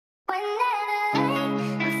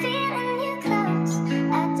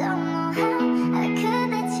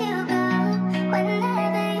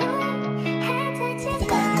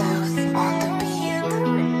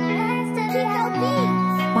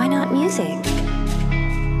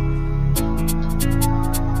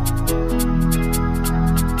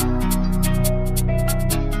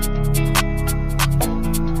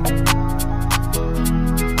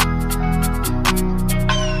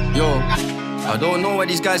why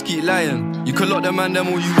these guys keep lying. You can lock them and them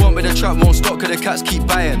all you want, but the trap won't stop cause the cats keep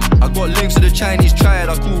buying. I got links to the Chinese triad,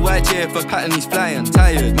 I call YJ for pattern he's flying.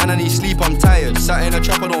 Tired, man I need sleep, I'm tired. Sat in a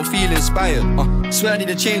trap, I don't feel inspired. Swear I need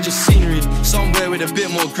a change of scenery, somewhere with a bit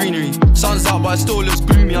more greenery. Sun's out but it still looks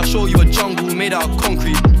gloomy, I'll show you a jungle made out of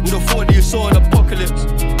concrete. With a thought that you saw an apocalypse,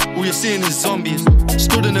 all you're seeing is zombies.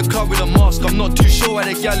 Stood in the club with a mask, I'm not too sure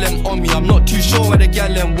why the gal them on me. I'm not too sure why the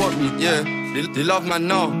gal them want me, yeah. They love man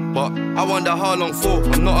now, but I wonder how long for.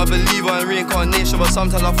 I'm not a believer in reincarnation, but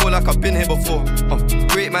sometimes I feel like I've been here before.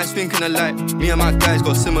 Great minds thinking alike, me and my guys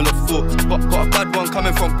got similar thoughts. But got a bad one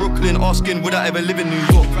coming from Brooklyn, asking would I ever live in New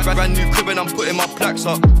York. Brand new crib and I'm putting my plaques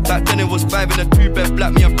up. Back then it was 5 in a 2-bed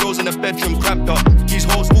black, me and bros in the bedroom cramped up. These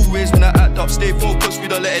hoes always when I act up, stay focused, we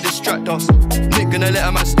don't let it distract us. Nick gonna let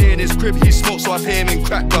a man stay in his crib, he smokes so I pay him in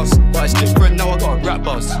crack dust. But it's different now, I got a rap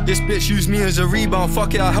buzz. This bitch used me as a rebound,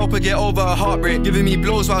 fuck it, I help her get over her heartbreak. Giving me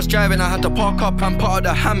blows while I was driving, I had to park up and part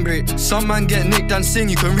of the handbrake. Some man get nicked and sing,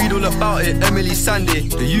 you can read all about it, Emily Sandy.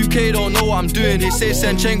 The UK don't know what I'm doing, they say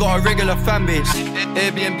Senchain got a regular fan base.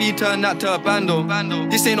 Airbnb turned that to a bando.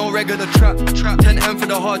 This ain't no regular trap. 10M for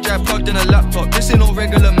the hard drive plugged in a laptop, this ain't no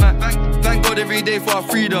regular Mac. Thank God every day for our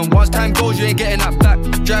freedom, once time goes you ain't getting that back.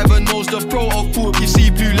 Driver knows the protocol, you see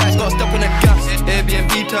blue lights, gotta step on the gas.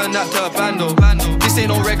 Airbnb turned that to a bando. This ain't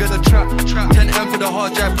no regular trap. 10M for the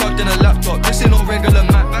hard drive plugged in a laptop, this ain't no regular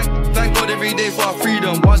Mac. Thank God every day for our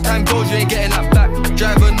freedom, once time goes you ain't getting that back.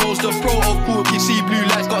 Driver knows the protocol, you see blue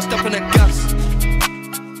lights, gotta step on the gas.